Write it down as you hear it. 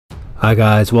Hi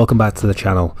guys, welcome back to the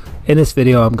channel. In this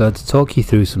video I'm going to talk you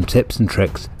through some tips and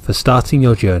tricks for starting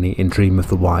your journey in Dream of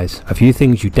the Wise. A few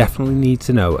things you definitely need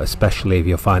to know, especially if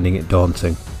you're finding it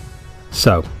daunting.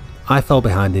 So, I fell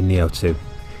behind in Nioh 2.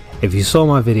 If you saw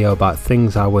my video about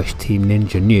things I wish Team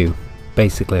Ninja knew,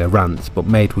 basically a rant but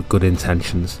made with good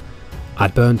intentions,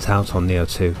 I'd burnt out on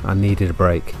Nioh 2 and needed a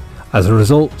break. As a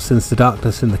result, since the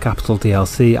Darkness in the Capital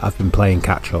DLC I've been playing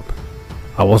catch up.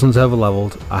 I wasn't over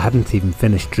leveled, I hadn't even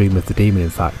finished Dream of the Demon in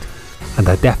fact, and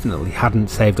I definitely hadn't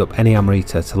saved up any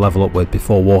Amrita to level up with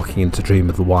before walking into Dream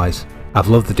of the Wise. I've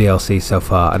loved the DLC so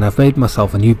far and I've made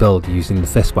myself a new build using the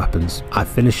fist weapons. I've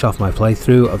finished off my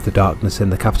playthrough of the Darkness in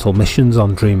the Capital missions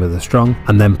on Dream of the Strong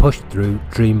and then pushed through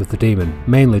Dream of the Demon,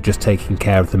 mainly just taking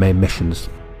care of the main missions.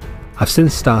 I've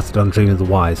since started on Dream of the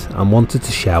Wise and wanted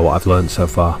to share what I've learned so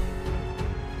far.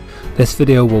 This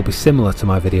video will be similar to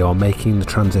my video on making the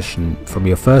transition from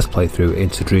your first playthrough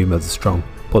into Dream of the Strong,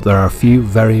 but there are a few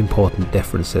very important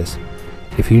differences.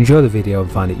 If you enjoy the video and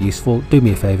find it useful, do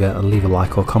me a favour and leave a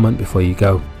like or comment before you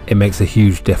go. It makes a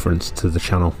huge difference to the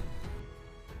channel.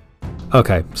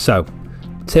 Okay, so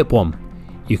tip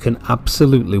 1. You can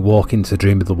absolutely walk into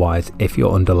Dream of the Wise if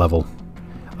you're under level.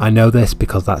 I know this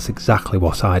because that's exactly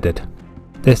what I did.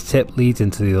 This tip leads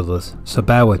into the others, so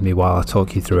bear with me while I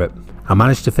talk you through it. I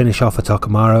managed to finish off at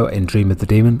Okamaro in Dream of the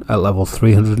Demon at level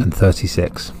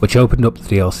 336, which opened up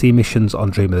the DLC missions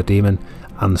on Dream of the Demon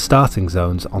and the starting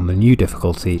zones on the new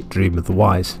difficulty Dream of the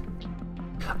Wise.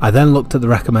 I then looked at the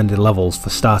recommended levels for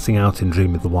starting out in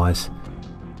Dream of the Wise.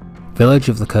 Village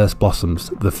of the Cursed Blossoms,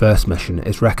 the first mission,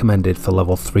 is recommended for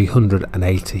level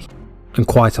 380. And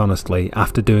quite honestly,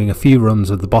 after doing a few runs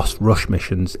of the boss rush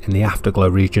missions in the Afterglow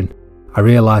region, I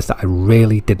realised that I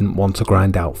really didn't want to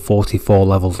grind out 44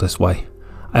 levels this way.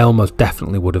 I almost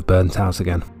definitely would have burnt out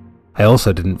again. I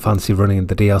also didn't fancy running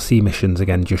the DLC missions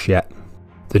again just yet.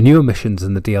 The newer missions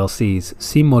in the DLCs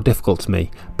seem more difficult to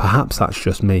me, perhaps that's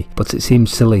just me, but it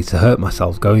seems silly to hurt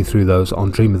myself going through those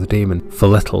on Dream of the Demon for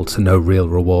little to no real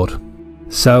reward.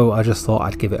 So I just thought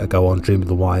I'd give it a go on Dream of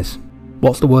the Wise.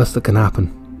 What's the worst that can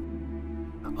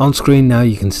happen? On screen now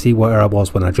you can see where I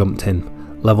was when I jumped in.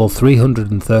 Level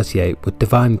 338 with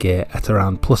Divine Gear at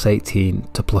around plus 18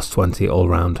 to plus 20 all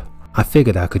round. I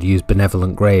figured I could use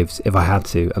Benevolent Graves if I had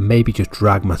to and maybe just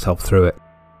drag myself through it.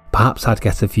 Perhaps I'd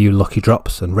get a few lucky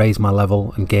drops and raise my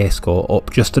level and gear score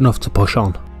up just enough to push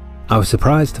on. I was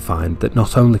surprised to find that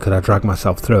not only could I drag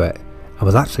myself through it, I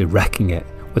was actually wrecking it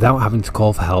without having to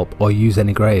call for help or use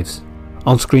any graves.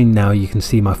 On screen now you can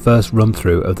see my first run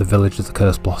through of the Village of the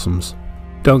Cursed Blossoms.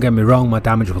 Don't get me wrong, my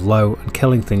damage was low and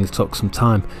killing things took some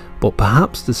time, but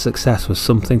perhaps the success was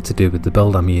something to do with the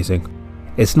build I'm using.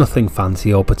 It's nothing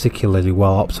fancy or particularly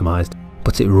well optimised,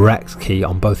 but it wrecked Ki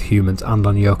on both humans and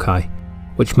on yokai,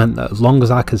 which meant that as long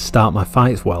as I could start my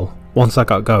fights well, once I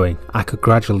got going, I could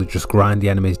gradually just grind the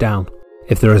enemies down.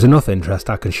 If there is enough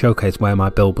interest, I can showcase where my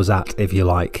build was at if you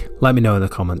like. Let me know in the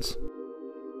comments.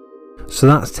 So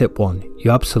that's tip 1,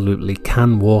 you absolutely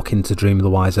can walk into Dream of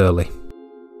the Wise early.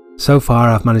 So far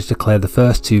I've managed to clear the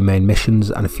first 2 main missions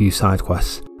and a few side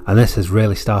quests, and this has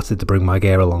really started to bring my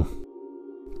gear along.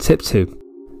 Tip 2.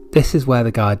 This is where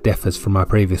the guide differs from my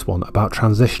previous one about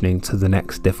transitioning to the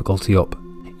next difficulty up.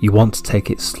 You want to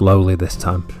take it slowly this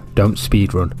time, don't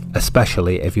speedrun,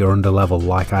 especially if you're under level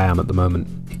like I am at the moment.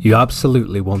 You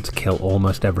absolutely want to kill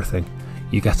almost everything.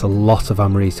 You get a lot of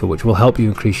Amrita which will help you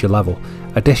increase your level.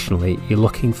 Additionally, you're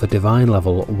looking for divine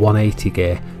level 180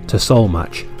 gear to soul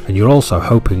match, and you're also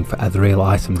hoping for ethereal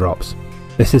item drops.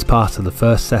 This is part of the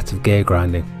first set of gear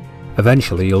grinding.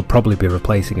 Eventually you'll probably be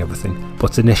replacing everything,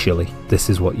 but initially this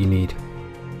is what you need.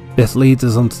 This leads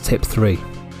us on to tip 3.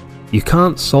 You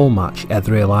can't soul match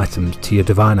ethereal items to your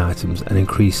divine items and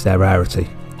increase their rarity,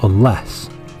 unless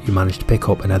you manage to pick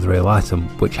up an ethereal item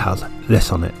which has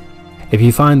this on it. If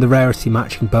you find the rarity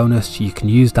matching bonus, you can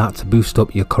use that to boost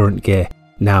up your current gear.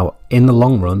 Now, in the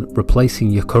long run,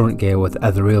 replacing your current gear with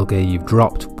ethereal gear you've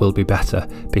dropped will be better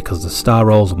because the star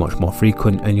rolls are much more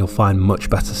frequent and you'll find much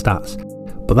better stats.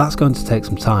 But that's going to take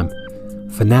some time.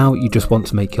 For now, you just want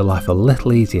to make your life a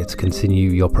little easier to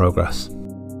continue your progress.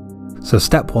 So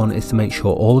step 1 is to make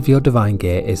sure all of your divine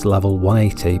gear is level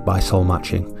 180 by soul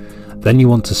matching. Then you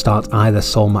want to start either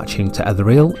soul matching to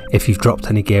ethereal if you've dropped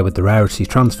any gear with the rarity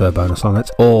transfer bonus on it,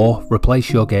 or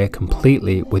replace your gear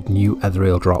completely with new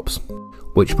ethereal drops.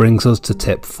 Which brings us to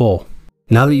tip 4.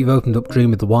 Now that you've opened up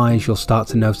Dream of the Wise, you'll start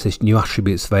to notice new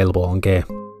attributes available on gear.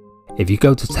 If you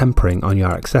go to tempering on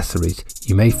your accessories,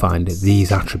 you may find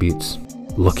these attributes.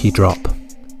 Lucky drop.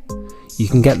 You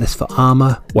can get this for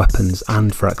armour, weapons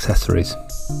and for accessories.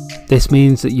 This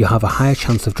means that you have a higher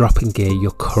chance of dropping gear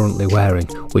you're currently wearing,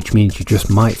 which means you just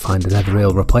might find an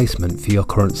ethereal replacement for your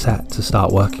current set to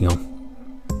start working on.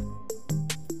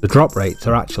 The drop rates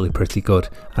are actually pretty good,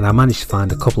 and I managed to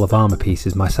find a couple of armour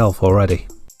pieces myself already.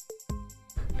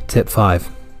 Tip 5.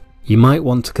 You might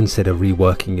want to consider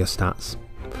reworking your stats.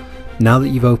 Now that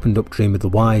you've opened up Dream of the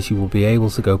Wise, you will be able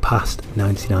to go past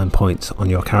 99 points on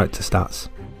your character stats.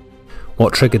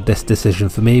 What triggered this decision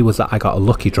for me was that I got a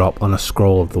lucky drop on a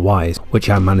Scroll of the Wise, which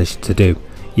I managed to do,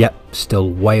 yet still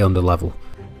way under level.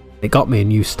 It got me a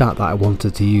new stat that I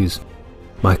wanted to use.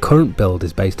 My current build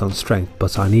is based on strength,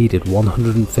 but I needed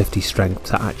 150 strength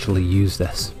to actually use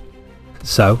this.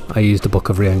 So I used a Book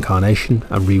of Reincarnation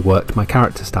and reworked my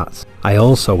character stats. I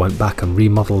also went back and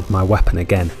remodelled my weapon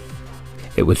again.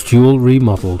 It was dual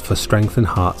remodelled for strength and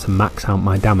heart to max out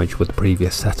my damage with the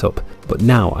previous setup, but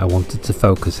now I wanted to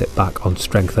focus it back on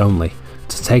strength only,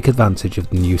 to take advantage of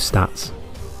the new stats.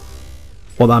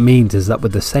 What that means is that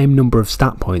with the same number of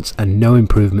stat points and no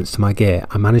improvements to my gear,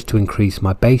 I managed to increase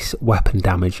my base weapon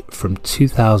damage from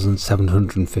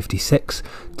 2756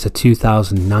 to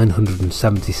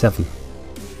 2977.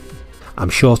 I'm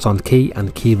short on ki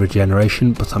and ki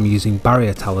regeneration, but I'm using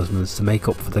barrier talismans to make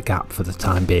up for the gap for the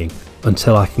time being,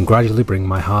 until I can gradually bring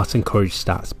my heart and courage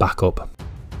stats back up.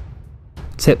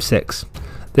 Tip 6.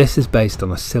 This is based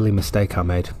on a silly mistake I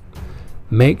made.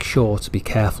 Make sure to be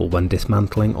careful when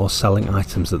dismantling or selling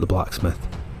items at the blacksmith.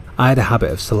 I had a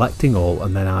habit of selecting all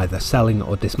and then either selling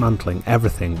or dismantling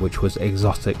everything which was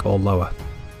exotic or lower.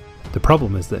 The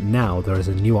problem is that now there is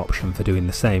a new option for doing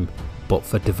the same, but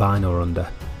for divine or under,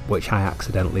 which I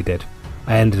accidentally did.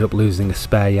 I ended up losing a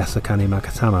spare Yasukani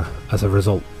Magatama as a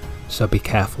result, so be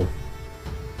careful.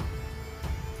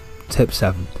 Tip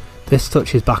 7. This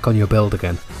touches back on your build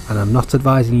again, and I'm not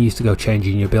advising you to go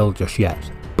changing your build just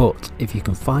yet, but if you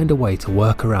can find a way to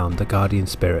work around the Guardian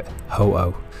Spirit,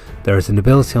 Ho-Oh, there is an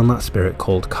ability on that spirit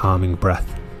called Calming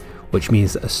Breath, which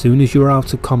means that as soon as you are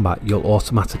out of combat you'll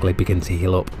automatically begin to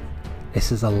heal up.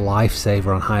 This is a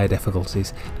lifesaver on higher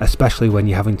difficulties, especially when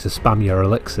you're having to spam your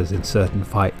elixirs in certain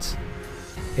fights.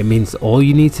 It means that all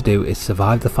you need to do is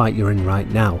survive the fight you're in right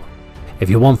now. If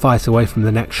you're one fight away from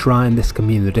the next shrine, this can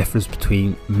mean the difference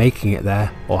between making it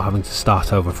there or having to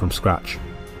start over from scratch.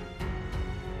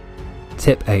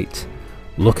 Tip 8.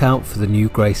 Look out for the new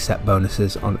grace set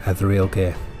bonuses on ethereal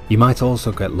gear. You might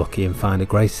also get lucky and find a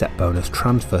grace set bonus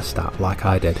transfer stat like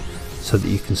I did, so that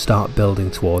you can start building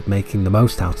toward making the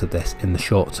most out of this in the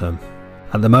short term.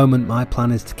 At the moment my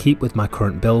plan is to keep with my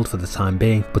current build for the time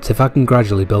being, but if I can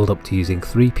gradually build up to using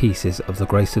 3 pieces of the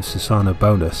Grace of Susano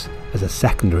bonus as a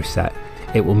secondary set,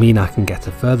 it will mean I can get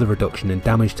a further reduction in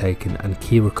damage taken and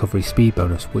key recovery speed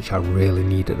bonus, which I really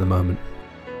need at the moment.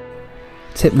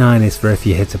 Tip 9 is for if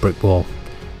you hit a brick wall.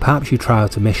 Perhaps you try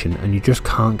out a mission and you just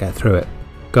can't get through it.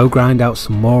 Go grind out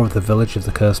some more of the Village of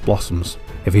the Cursed Blossoms.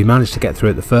 If you manage to get through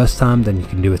it the first time, then you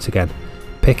can do it again.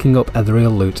 Picking up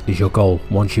ethereal loot is your goal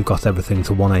once you've got everything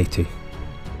to 180.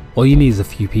 All you need is a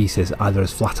few pieces, either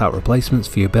as flat out replacements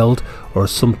for your build or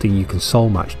as something you can soul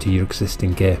match to your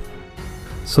existing gear.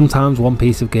 Sometimes one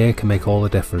piece of gear can make all the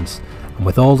difference, and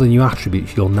with all the new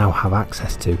attributes you'll now have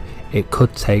access to, it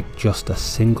could take just a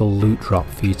single loot drop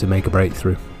for you to make a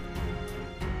breakthrough.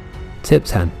 Tip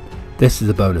 10. This is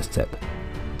a bonus tip.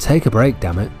 Take a break,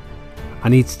 damn it. I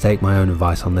need to take my own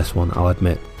advice on this one, I'll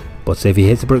admit, but if you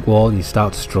hit a brick wall and you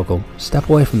start to struggle, step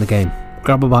away from the game,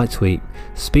 grab a bite to eat,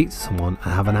 speak to someone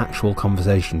and have an actual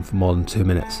conversation for more than 2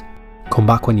 minutes. Come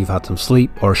back when you've had some sleep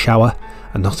or a shower,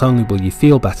 and not only will you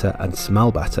feel better and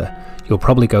smell better, you'll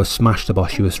probably go smash the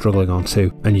boss you were struggling on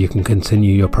too, and you can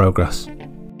continue your progress.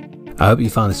 I hope you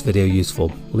found this video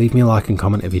useful. Leave me a like and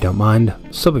comment if you don't mind,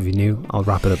 sub if you're new, I'll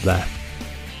wrap it up there.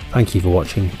 Thank you for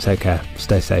watching, take care,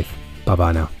 stay safe, bye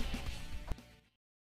bye now.